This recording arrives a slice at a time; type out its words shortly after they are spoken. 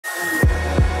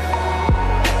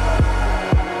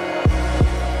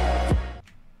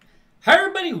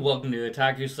Hey, welcome to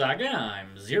Otaku Saga.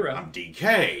 I'm Zero. I'm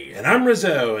DK. And I'm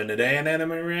Rizzo, and today in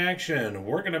Anime Reaction,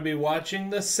 we're going to be watching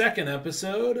the second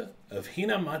episode of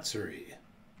Hinamatsuri.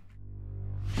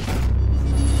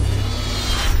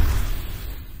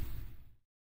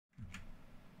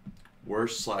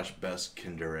 Worst/best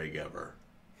Kinder Egg ever.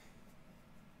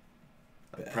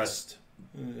 Best.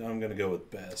 I'm going to go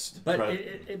with best. But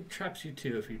it traps you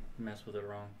too if you mess with it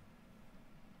wrong.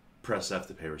 Press F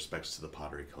to pay respects to the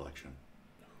pottery collection.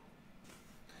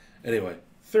 Anyway,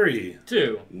 3,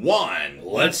 2, 1,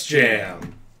 let's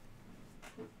jam.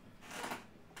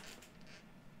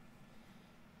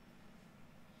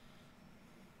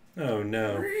 Oh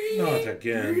no, not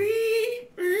again.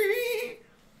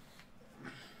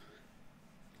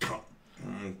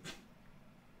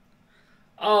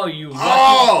 Oh, you lucky,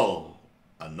 Oh!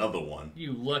 Another one.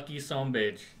 you lucky son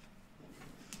bitch.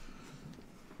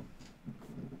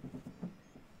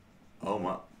 Oh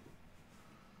my.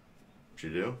 What'd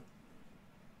you do?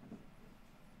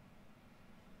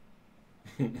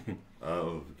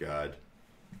 Oh god.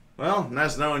 Well,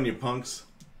 nice knowing you punks.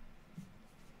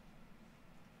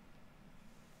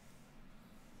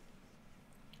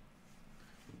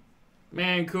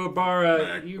 Man,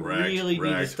 Kuwabara, you really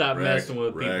need to stop messing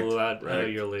with people out of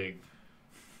your league.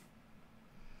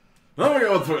 Oh my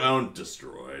god, my own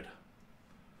destroyed.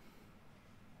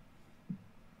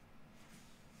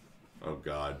 Oh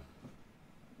god.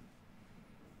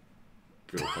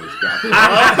 Good place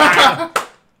got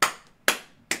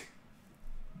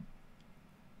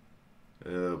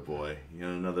Oh boy, you got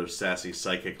another sassy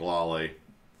psychic lolly.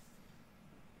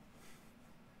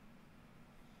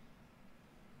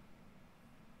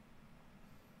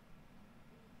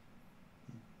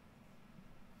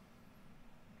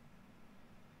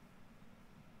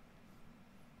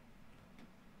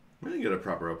 We didn't get a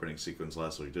proper opening sequence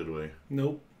last week, did we?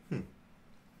 Nope.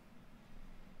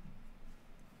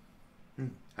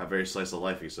 How very slice of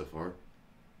lifey so far.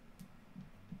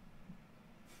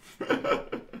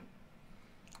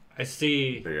 I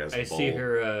see. Big ass I see bowl.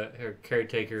 her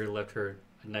caretaker left her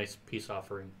a nice peace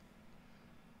offering.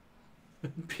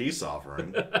 Peace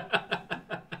offering.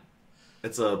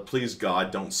 It's a please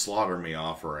God don't slaughter me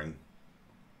offering.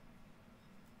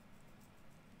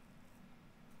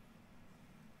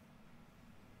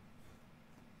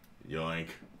 Yoink.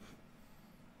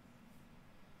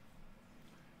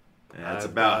 Yeah, that's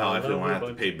about how I feel when I have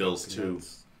to pay bills too.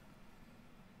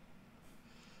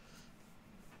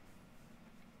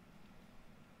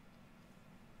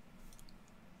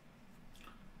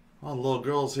 Oh, little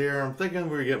girls here. I'm thinking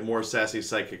we get more sassy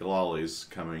psychic lollies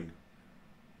coming.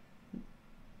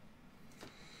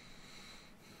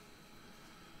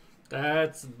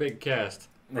 That's a big cast.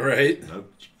 Right? No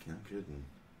kidding.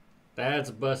 That's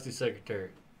a busty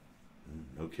secretary.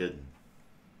 No kidding.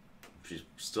 She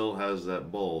still has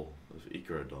that bowl of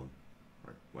Ikura done.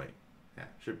 Wait. Yeah,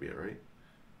 should be it, right?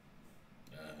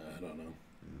 I don't know.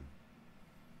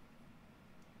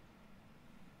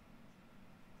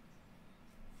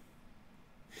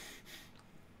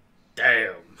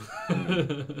 Damn.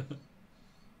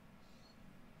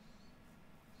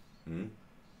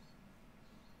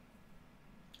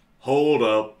 Hold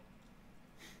up.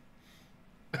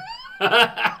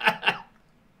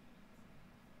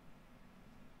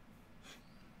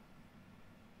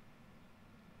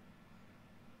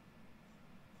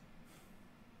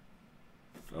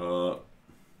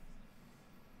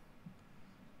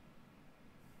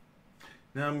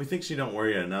 No, methinks you don't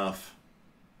worry enough.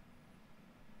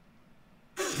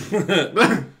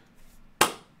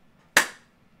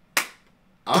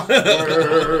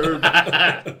 Awkward.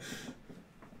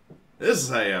 This is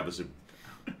how you have a super.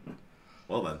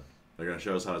 Well then, they're gonna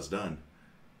show us how it's done.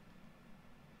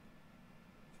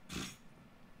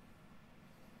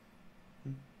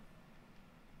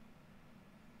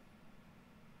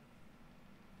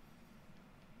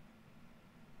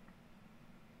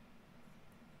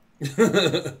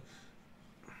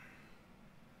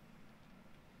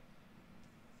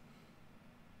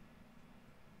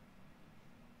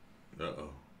 Uh-oh.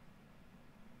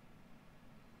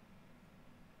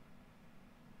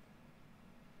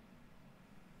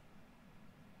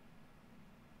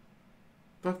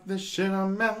 Fuck this shit,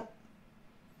 I'm out.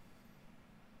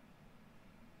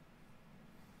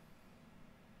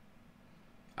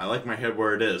 I like my head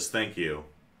where it is, thank you.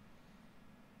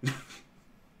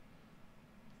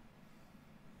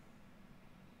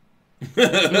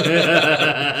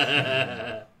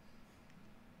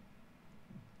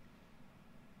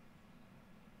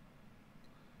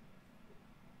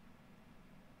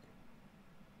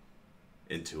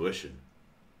 Intuition.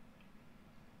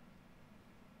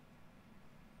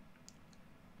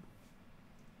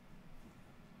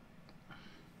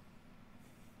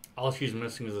 All she's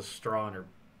missing is a straw in her.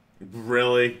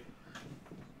 Really?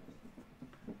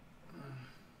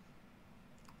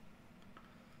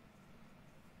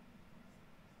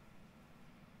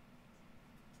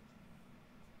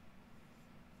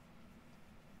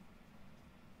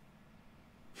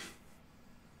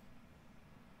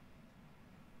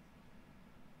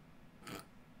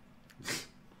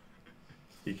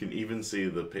 You can even see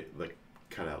the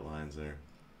cutout lines there.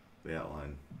 The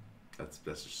outline. That's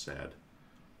just sad.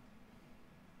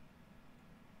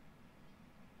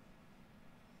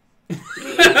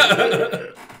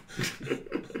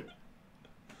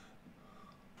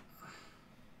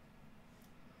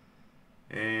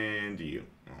 And you.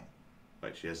 Oh.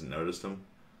 Wait, she hasn't noticed him?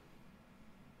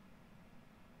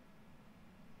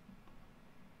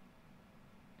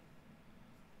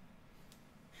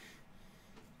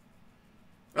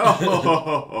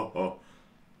 Oh!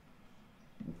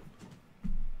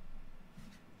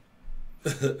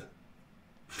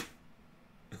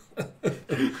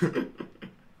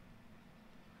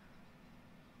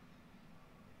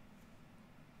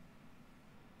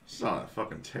 It's not a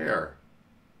fucking tear.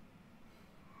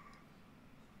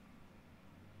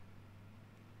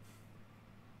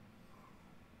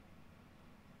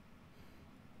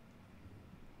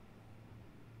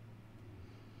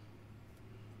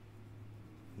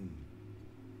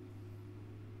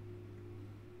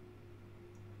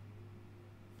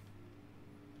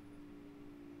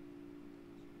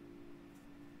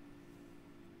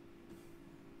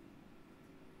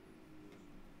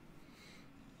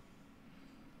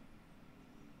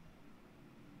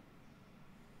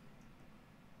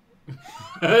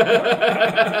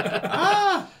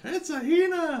 Ah! It's a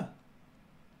Hina!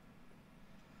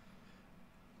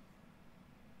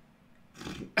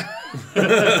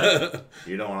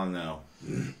 You don't want to know.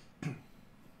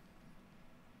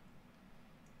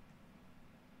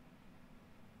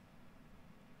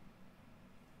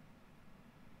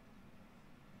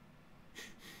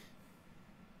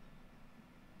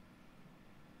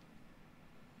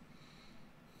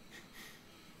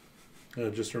 I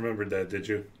just remembered that, did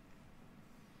you?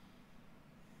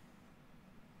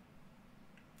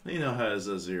 You know how it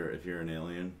says here, if you're an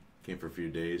alien, came for a few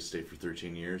days, stayed for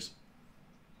 13 years?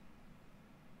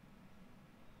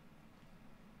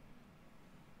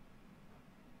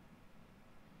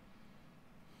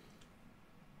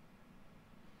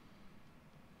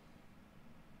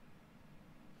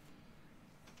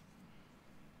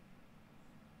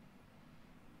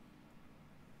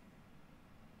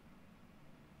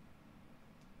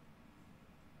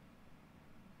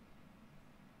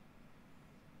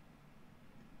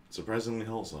 Surprisingly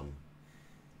wholesome.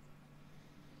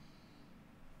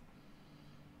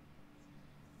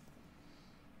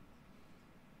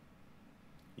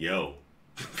 Yo.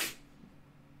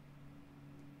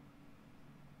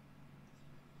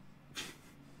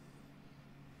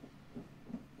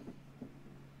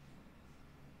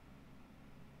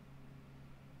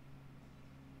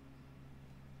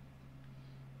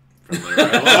 From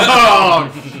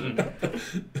there,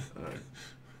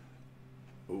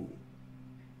 oh!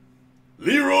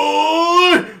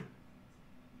 Leroy!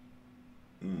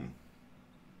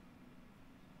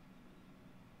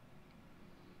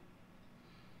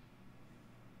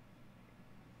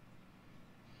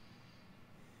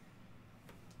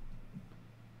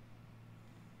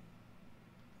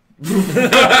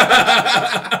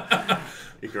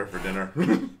 Eat her for dinner.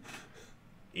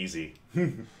 Easy.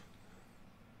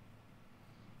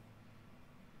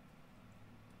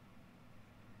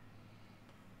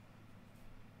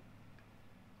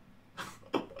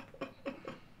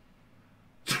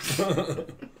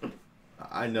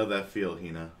 I know that feel,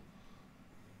 Hina.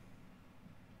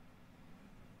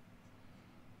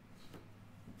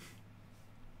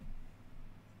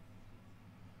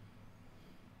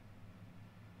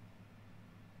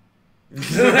 You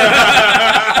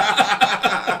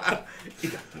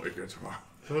got to wake up tomorrow.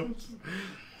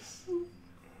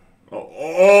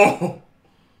 Oh!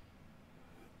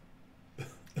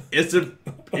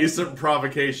 Instant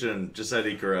provocation, just said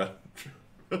Ikura.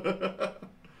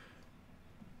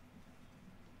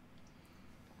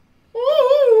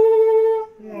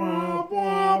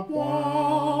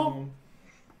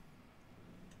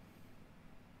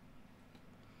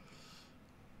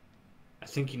 I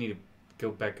think you need to go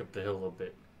back up the hill a little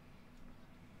bit.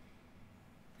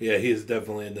 Yeah, he is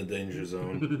definitely in the danger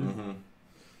zone. Mm-hmm.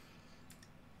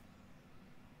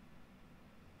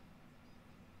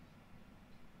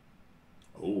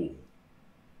 Oh.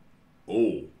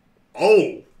 Oh.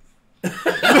 Oh!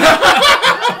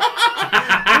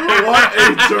 What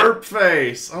a derp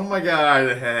face! Oh my god.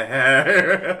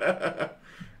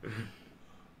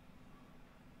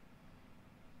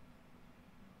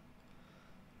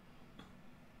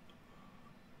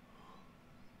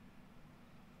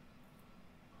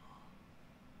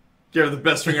 Gave her the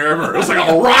best finger ever. It was like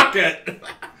a rocket.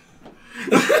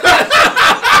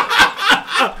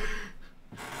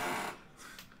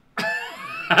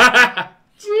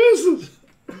 Jesus.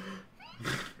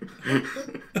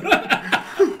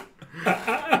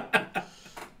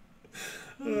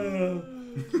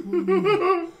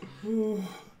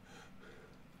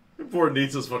 Poor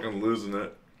Nitsa's fucking losing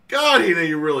it. God, Hina,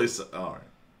 you really... All right.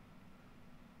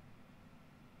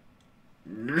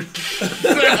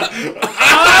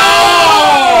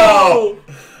 Oh!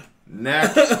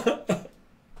 Neck.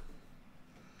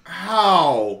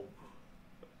 How?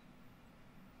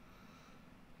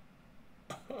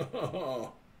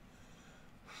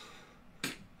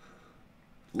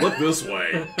 Look this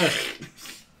way.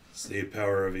 It's the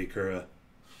power of Ikura.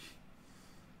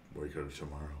 Wake up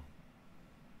tomorrow.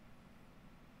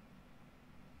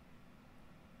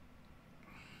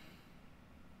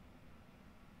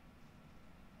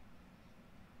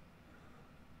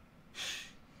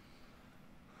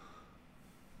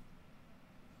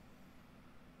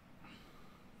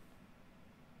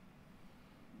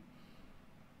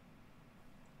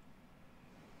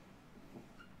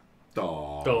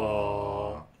 Aww.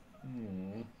 Aww.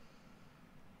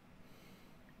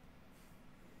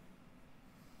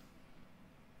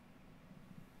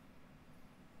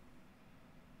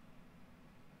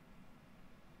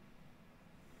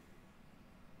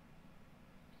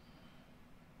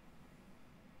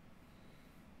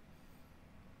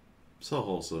 So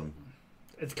wholesome.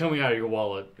 It's coming out of your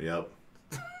wallet. Yep.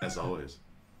 As always.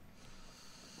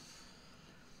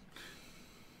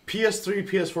 PS3,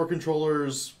 PS4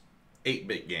 controllers,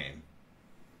 8-bit game.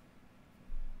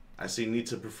 I see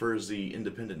Nitsa prefers the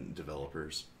independent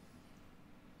developers.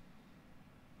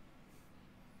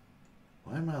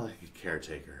 Why am I like a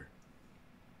caretaker?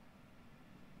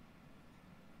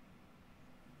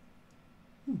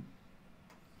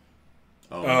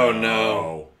 Oh,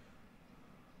 no.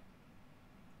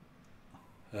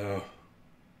 Oh.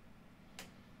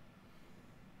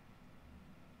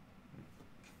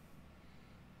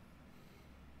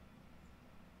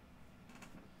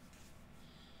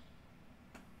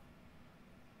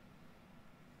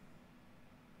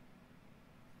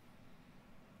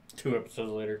 Two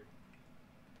episodes later.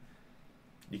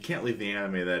 You can't leave the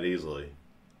anime that easily.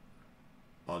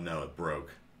 Oh no, it broke.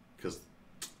 Because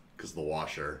the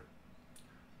washer.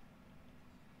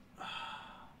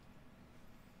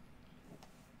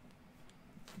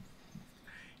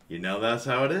 You know that's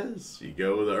how it is. You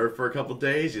go to the Earth for a couple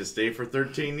days, you stay for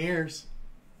 13 years.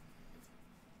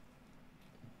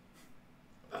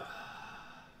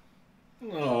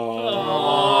 Aww.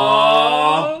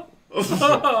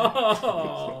 Aww.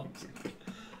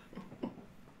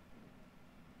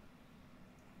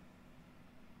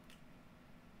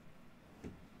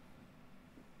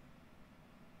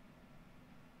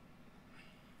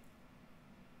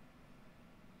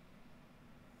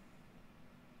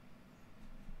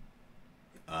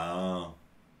 Oh.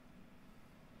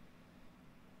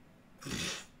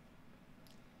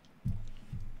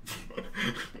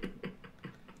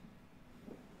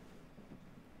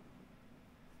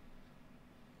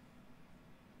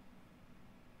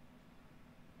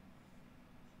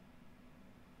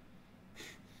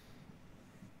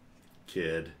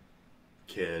 Kid.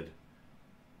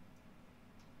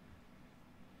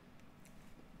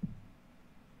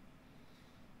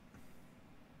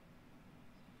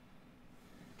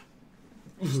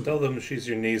 Just tell them she's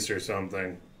your niece or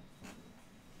something.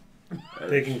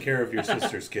 Taking care of your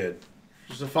sister's kid.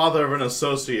 She's the father of an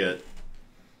associate.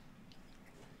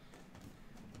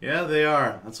 Yeah, they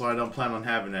are. That's why I don't plan on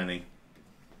having any.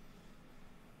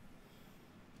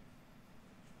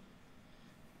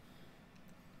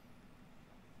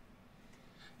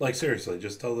 Like, seriously,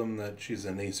 just tell them that she's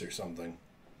a niece or something.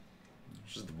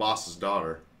 She's the boss's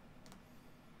daughter.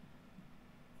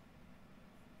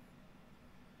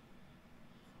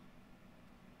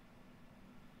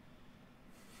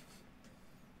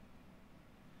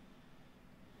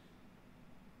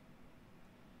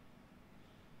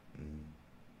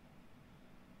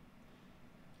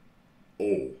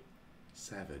 Oh,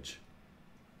 savage.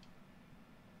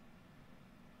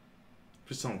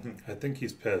 Just something. I think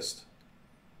he's pissed.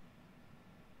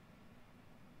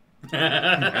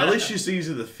 At least she sees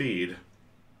you the feed.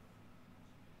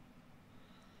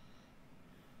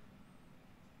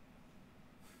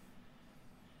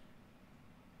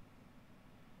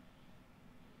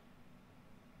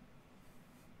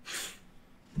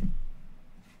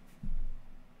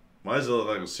 Why does it look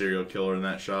like a serial killer in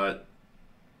that shot?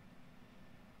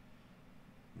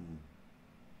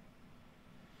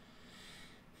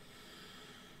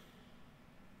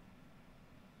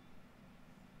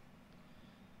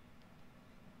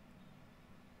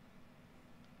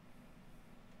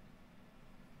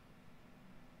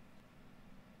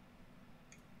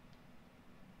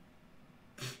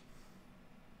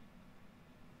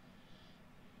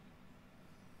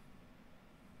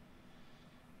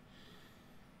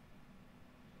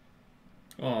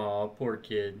 Oh, poor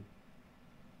kid.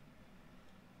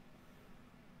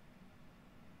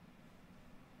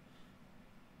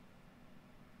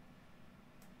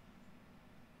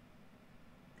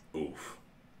 Oof.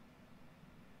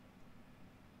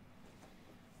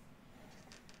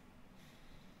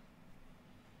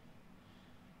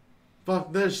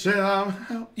 Fuck this shit, I'm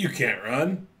out. You can't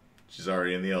run. She's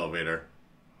already in the elevator.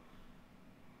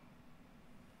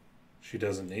 She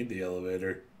doesn't need the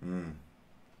elevator.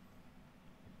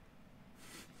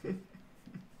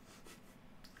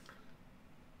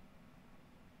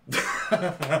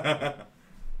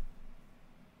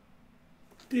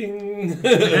 Ding.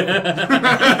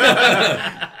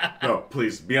 No,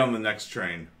 please, be on the next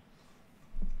train.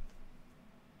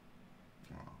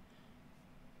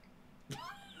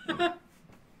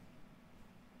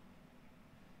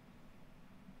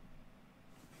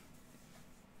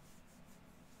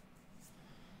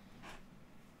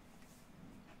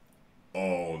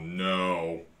 Oh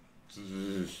no.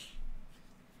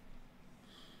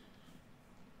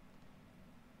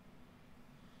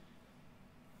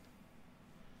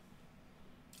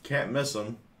 Can't miss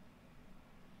him.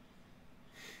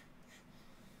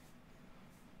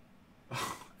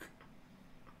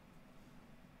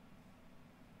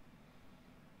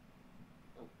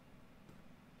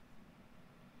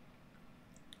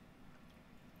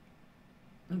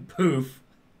 Poof.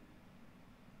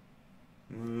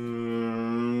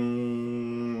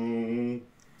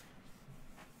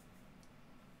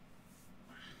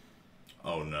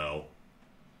 Oh no.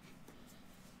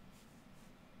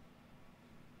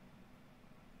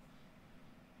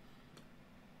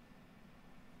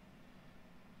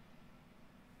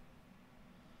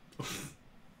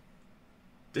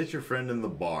 Ditch your friend in the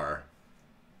bar.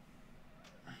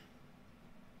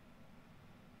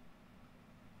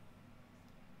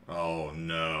 Oh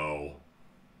no.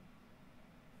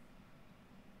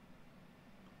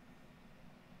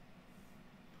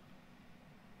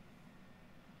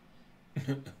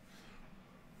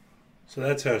 So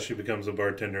that's how she becomes a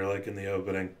bartender, like in the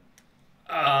opening.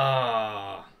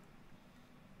 Ah.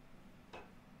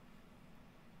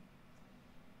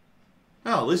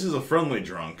 Oh, at least he's a friendly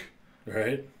drunk.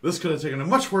 Right? This could have taken a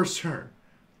much worse turn.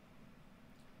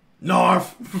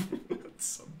 Narf!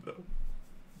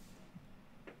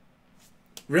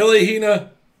 Really,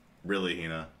 Hina? Really,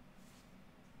 Hina?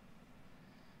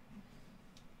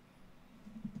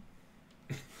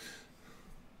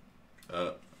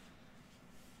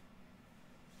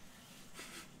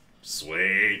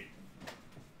 Sweet.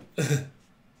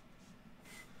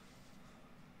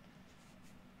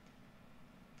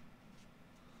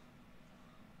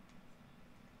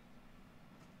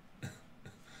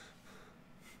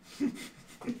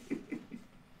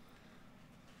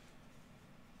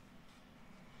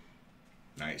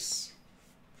 Nice.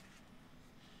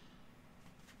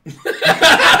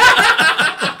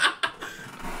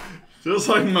 Just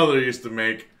like Mother used to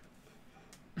make.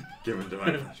 Give it to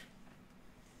my pleasure.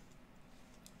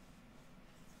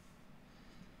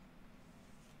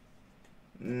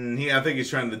 I think he's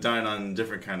trying to dine on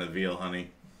different kind of veal, honey.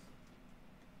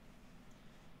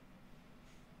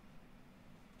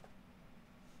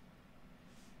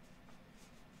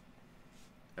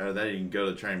 Out of that, you can go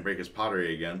to try and break his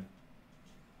pottery again.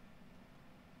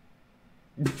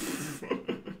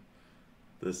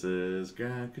 This is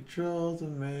Ground Control to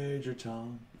Major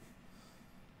Tom.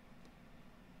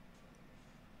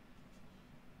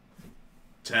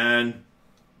 Ten.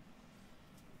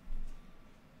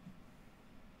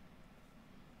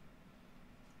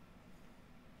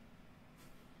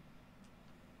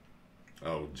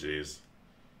 Oh, jeez.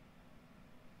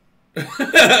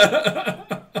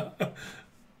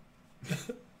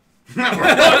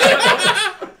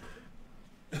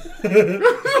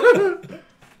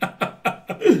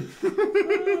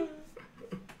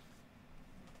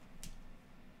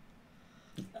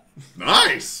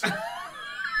 Nice.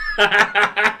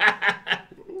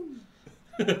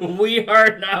 We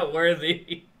are not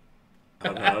worthy.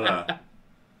 Oh, no.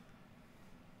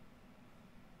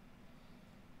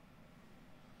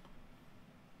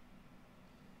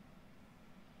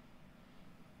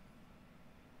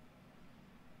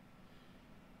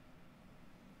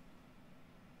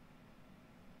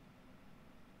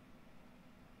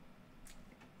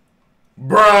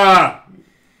 Bruh!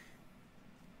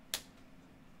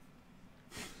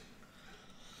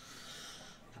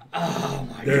 Oh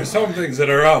my god. There are some things that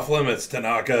are off limits,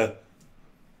 Tanaka.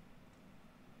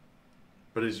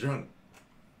 But he's drunk.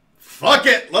 Fuck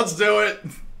it! Let's do it!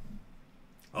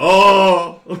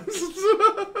 Oh!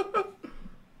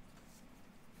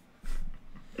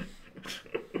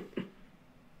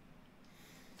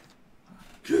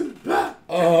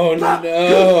 Oh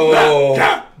Oh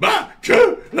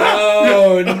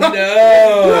no!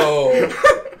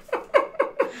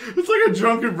 It's like a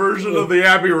drunken version of the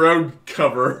Abbey Road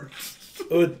cover.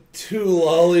 With 2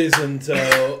 lollies in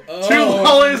tow. Oh, 2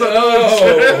 lollies and no.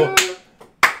 other shit.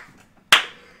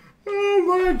 Oh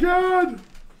my god.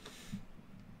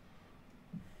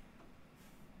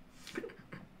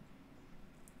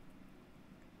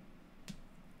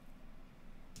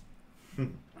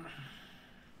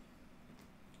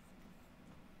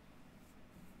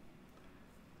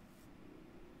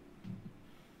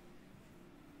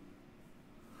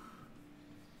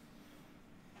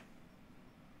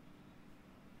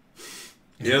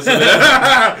 Yes, it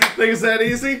is. Think it's that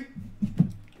easy?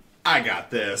 I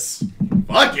got this.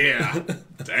 Fuck yeah.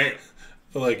 Damn.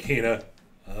 Like Hina.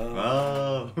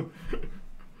 Oh.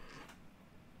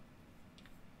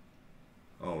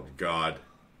 Oh, God.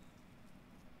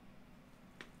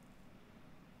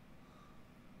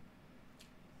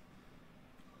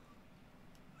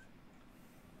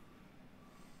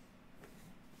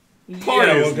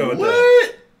 Party we'll go with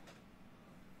what?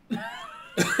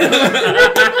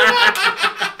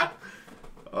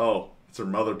 Oh, it's her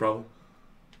mother, probably.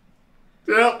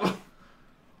 Yep.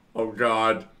 Oh,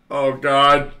 God. Oh,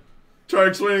 God. Try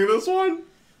explaining this one.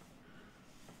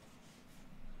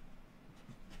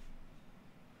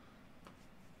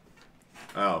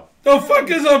 Oh. The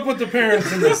fuck is up with the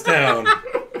parents in this town?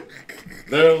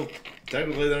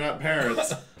 Technically, they're not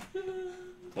parents.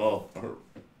 Well,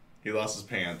 he lost his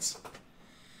pants.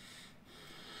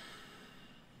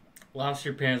 Lost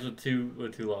your pants with two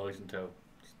lollies in tow.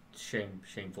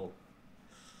 Shameful.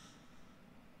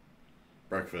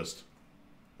 Breakfast.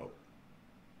 Oh.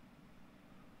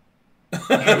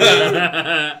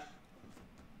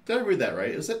 Did I read that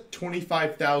right? Is that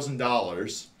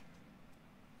 $25,000?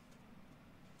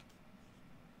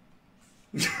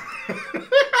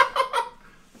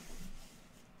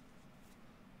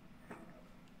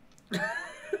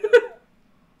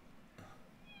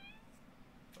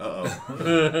 Uh-oh.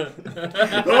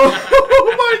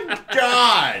 Oh my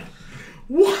god!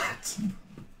 What?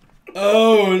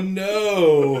 Oh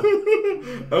no!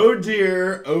 Oh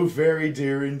dear, oh very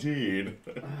dear indeed.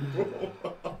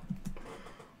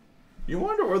 You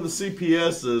wonder where the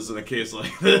CPS is in a case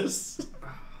like this.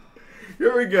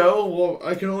 Here we go. Well,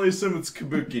 I can only assume it's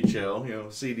Kabuki-cho, you know,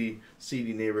 seedy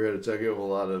neighborhood of Tokyo with a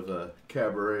lot of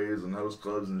cabarets and host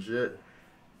clubs and shit.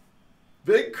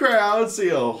 Big crowd, see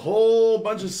a whole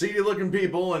bunch of seedy-looking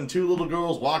people and 2 little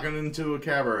girls walking into a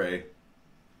cabaret.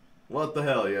 What the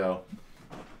hell, yo?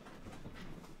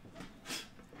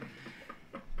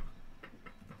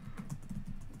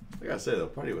 I gotta say, the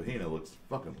party with Hina looks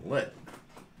fucking lit.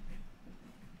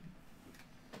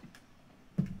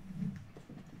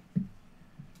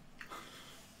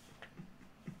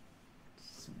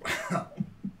 Wow.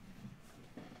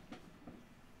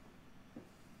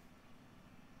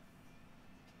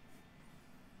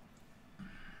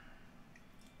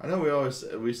 I know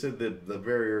we said that the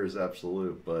barrier is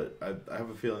absolute, but I have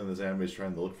a feeling this anime is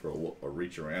trying to look for a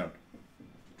reach around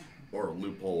or a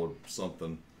loophole or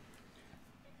something.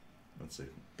 Let's see.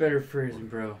 Better phrasing,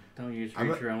 bro. Don't use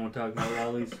reach around when talking about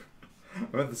lollies. I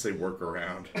meant to say work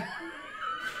around.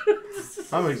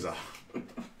 I'm exhausted.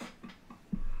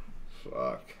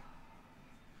 Fuck.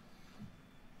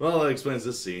 Well, that explains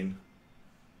this scene.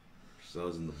 So I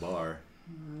was in the bar.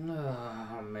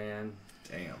 Oh man.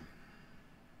 Damn.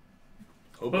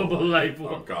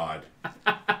 Oh God.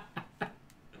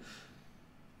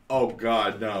 Oh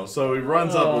God, no. So he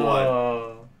runs up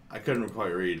what? I couldn't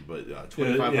quite read, but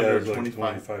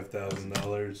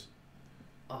 $25,000.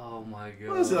 Oh my God.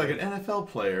 What is he, like an NFL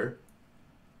player?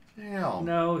 Damn.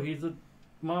 No, he's a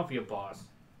mafia boss.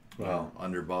 Well,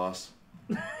 underboss.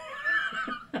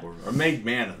 or made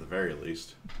man at the very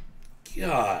least.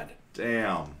 God.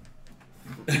 Damn.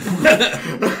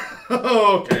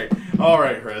 Okay. All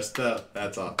right, Chris.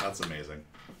 That's amazing.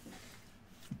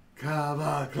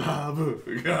 Kaba,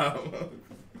 kabu, kaba.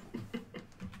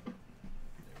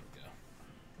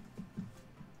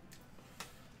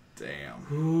 Damn.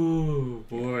 Ooh,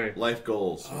 boy. Life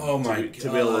goals. Oh my God.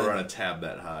 To be able to run a tab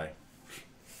that high.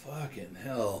 Fucking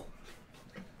hell.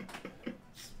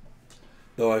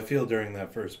 Though I feel during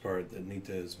that first part that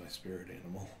Nita is my spirit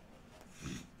animal.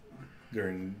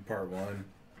 During part 1.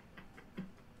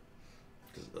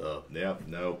 Yep,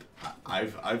 nope.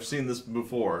 I've seen this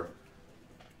before.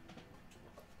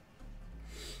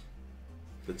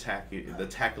 The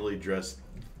tackily dressed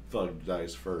thug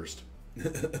dies first.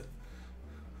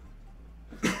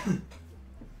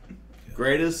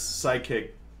 Greatest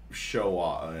psychic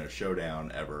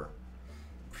showdown ever.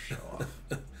 Show off.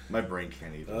 My brain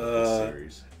can't even with this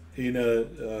series. Hina,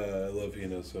 I love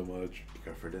Hina so much.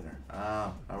 Go for dinner.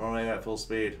 I'm running at full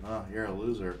speed. Oh, you're a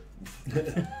loser.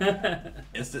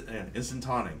 Instant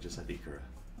taunting, just like Ikura.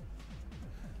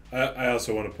 I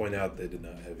also want to point out they did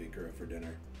not have Ikura for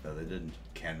dinner. No, they didn't.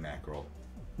 Canned mackerel.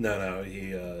 No,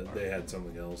 they had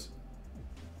something else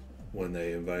when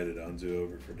they invited Anzu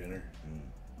over for dinner.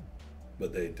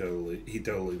 But he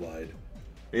totally lied.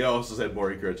 He also said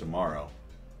more Ikura tomorrow.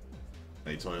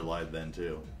 And he totally lied then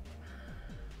too.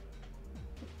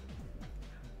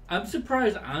 I'm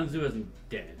surprised Anzu isn't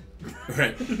dead.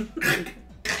 Right.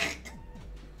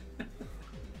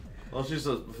 Well, she's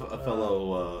a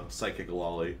fellow psychic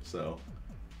lolly, so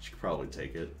she could probably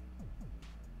take it.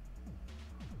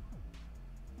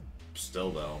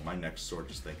 Still, though, my neck's sore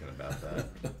just thinking about that.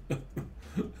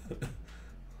 If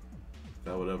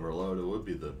that would ever load, it would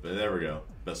be the... There we go.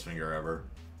 Best finger ever.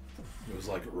 It was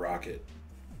like a rocket.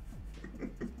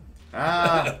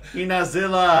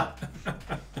 Hinazilla!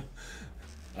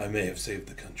 I may have saved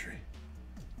the country.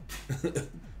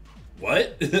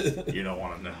 What? You don't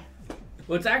want to know.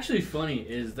 What's actually funny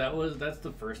is that's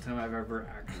the first time I've ever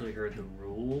actually heard the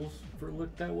rules for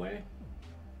Look That Way.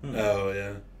 Oh,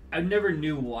 yeah. I never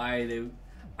knew why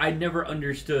I never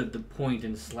understood the point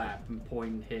and slap and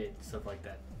point and hit, stuff like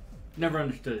that. Never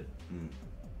understood it.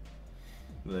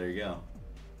 There you go.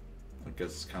 I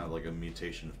guess it's kind of like a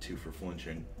mutation of 2 for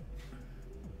flinching.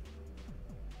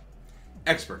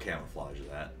 Expert camouflage of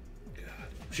that. God.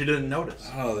 She didn't notice.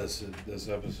 Oh, this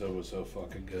episode was so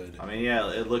fucking good. I mean,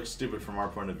 yeah, it looks stupid from our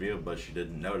point of view, but she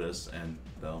didn't notice, and,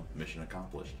 well, mission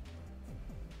accomplished.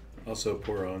 Also,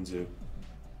 poor Anzu.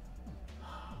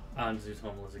 Anzu's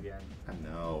homeless again. I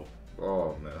know.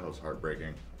 Oh, man, that was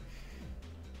heartbreaking.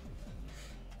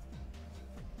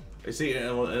 You see,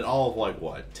 in all of, like,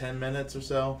 what, 10 minutes or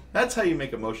so? That's how you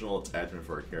make emotional attachment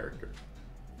for a character.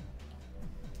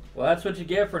 Well, that's what you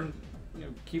get for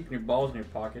keeping your balls in your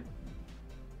pocket.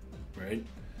 Right?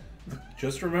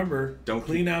 Just remember, Don't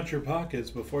clean out your pockets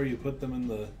before you put them in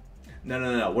the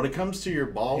No. When it comes to your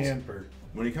balls, hamper.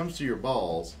 when it comes to your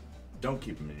balls, don't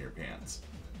keep them in your pants.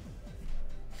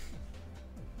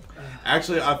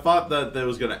 Actually, I thought that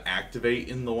was going to activate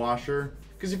in the washer.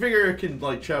 Because you figure it can,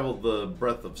 like, travel the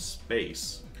breadth of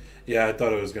space. Yeah, I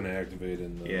thought it was going to activate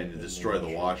in the... Yeah, and to destroy the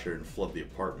washer and flood the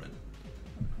apartment.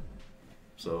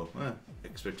 So,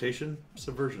 expectation,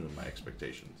 subversion of my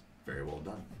expectations. Very well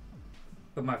done.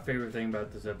 But my favorite thing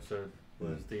about this episode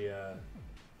was the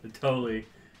totally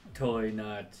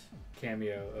not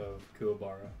cameo of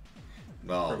Kuwabara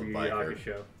from Yu Yu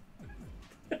Hakusho.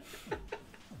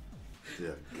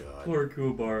 Dear God. Poor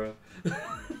Kuwabara.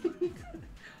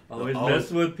 Always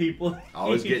messing with people.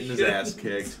 Always getting his ass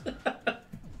kicked.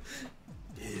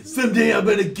 Someday I'm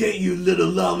gonna get you, little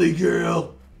lolly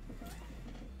girl.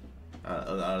 I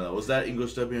don't know. Was that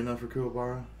English dubbing enough for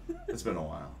Kuwabara? It's been a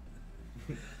while.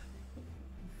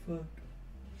 Fuck.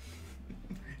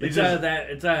 It's either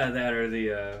that or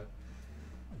the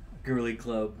girly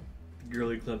club.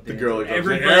 Girly club dance. The girly club.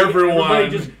 Everybody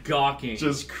just gawking.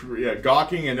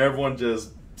 Gawking, and everyone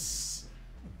just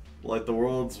like the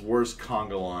world's worst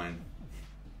conga line.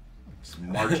 Just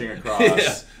marching across.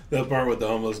 Yeah, that part with the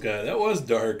homeless guy. That was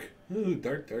dark. Ooh,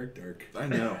 dark. I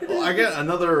know. Well, I get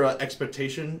another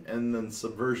expectation and then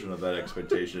subversion of that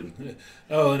expectation.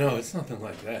 Oh, no, it's nothing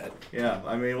like that. Yeah,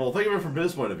 I mean, well, think of it from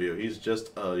his point of view. He's just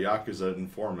a Yakuza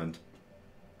informant.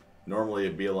 Normally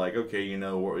it'd be like, okay,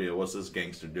 what's this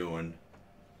gangster doing?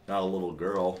 Not a little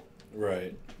girl.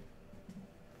 Right.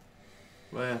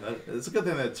 Well, yeah, it's a good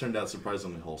thing that it turned out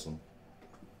surprisingly wholesome.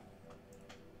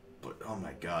 But oh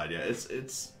my God, yeah,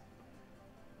 it's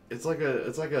like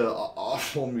a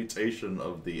awful mutation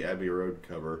of the Abbey Road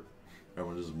cover.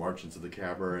 Everyone just marching to the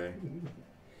cabaret.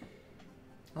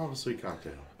 Oh, a sweet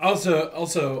cocktail.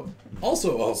 Also.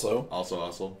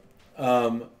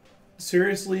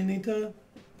 Seriously, Nita,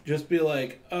 just be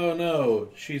like, oh no,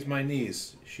 she's my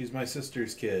niece. She's my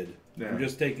sister's kid. Yeah. I'm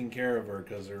just taking care of her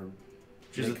because her.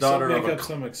 She's a daughter of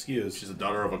some excuse. She's a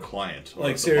daughter of a client.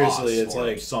 Like seriously, it's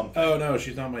like something. Oh no,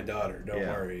 she's not my daughter. Don't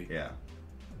worry. Yeah,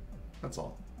 that's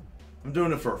all. I'm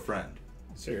doing it for a friend.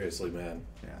 Seriously, man.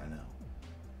 Yeah, I know.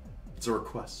 It's a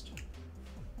request.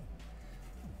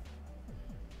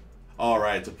 All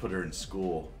right, to put her in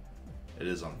school. It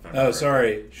is on February. Oh,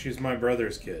 sorry. She's my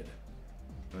brother's kid.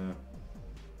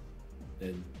 Yeah.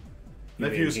 And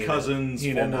nephew's cousin's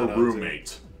former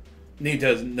roommate.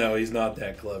 No, he's not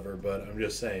that clever, but I'm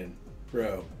just saying.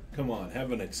 Bro, come on,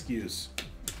 have an excuse.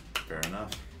 Fair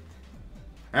enough.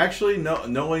 Actually,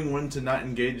 knowing when to not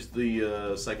engage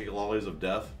the psychic lollies of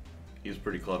death, he's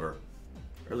pretty clever.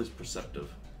 Or at least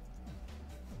perceptive.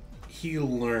 He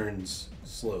learns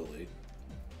slowly.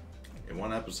 in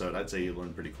one episode, I'd say you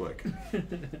learn pretty quick.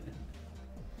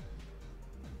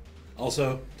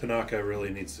 Also, Tanaka really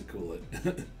needs to cool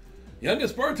it.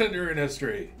 Youngest bartender in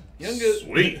history.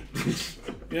 Sweet.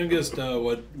 Youngest,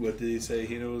 what did he say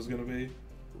Hino was going to be?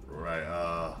 Right,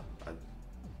 I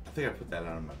think I put that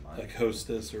out of my mind. Like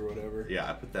hostess or whatever? Yeah,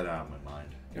 I put that out of my mind.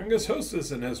 Youngest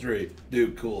hostess in history.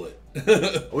 Dude, cool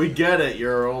it. We get it,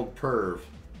 you're an old perv.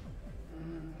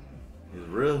 He's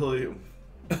really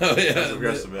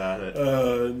aggressive about it.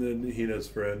 And then Hina's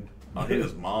friend. Oh,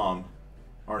 Hina's mom.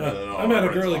 I'm at a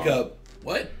girly cup.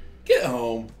 What? Get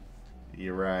home.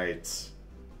 You're right.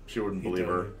 She wouldn't believe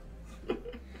her.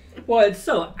 Well, it's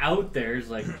so out there. It's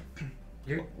like,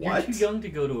 you're too young to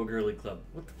go to a girly club.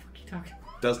 What the fuck are you talking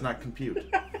about? Does not compute.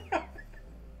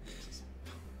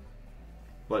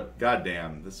 But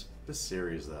goddamn, this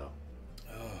series though,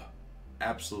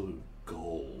 absolute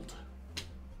gold.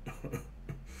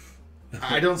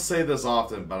 I don't say this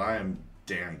often, but I am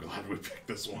damn glad we picked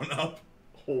this one up.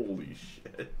 Holy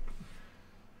shit! Yeah,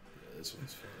 this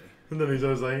one's funny. And then he's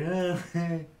always like,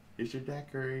 you should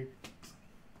decorate.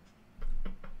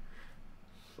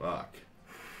 Fuck.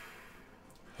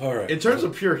 All right. In terms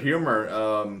of pure humor,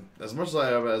 as much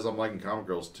as I'm liking Comic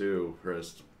Girls too,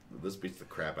 Chris, this beats the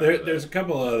crap out of it. There's a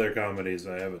couple of other comedies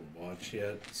I haven't watched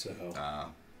yet, so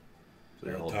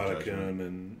Otaku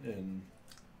and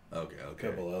a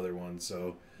couple of other ones.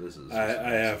 So this is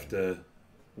I have to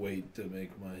wait to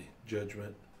make my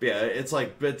judgment. Yeah, it's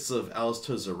like bits of Alice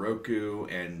Tozoroku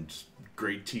and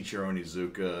Great Teacher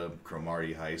Onizuka,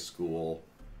 Cromartie High School.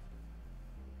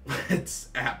 It's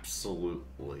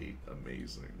absolutely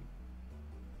amazing.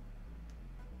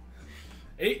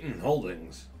 Aiton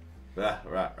Holdings. Right.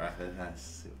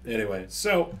 Anyway,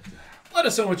 so let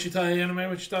us know what you thought of the anime,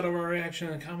 what you thought of our reaction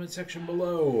in the comment section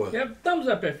below. Yep, thumbs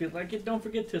up if you like it. Don't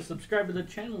forget to subscribe to the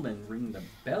channel and ring the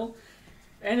bell.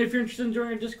 And if you're interested in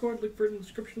joining our Discord, look for it in the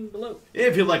description below.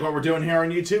 If you like what we're doing here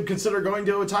on YouTube, consider going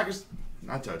to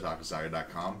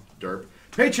otakusaga.com, derp,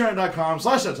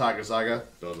 patreon.com/otakusaga,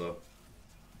 dozo.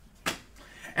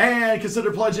 And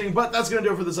consider pledging, but that's going to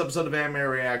do it for this episode of Anime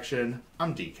Reaction.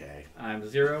 I'm DK. I'm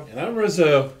Zero. And I'm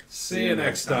Rizzo. See you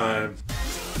next time.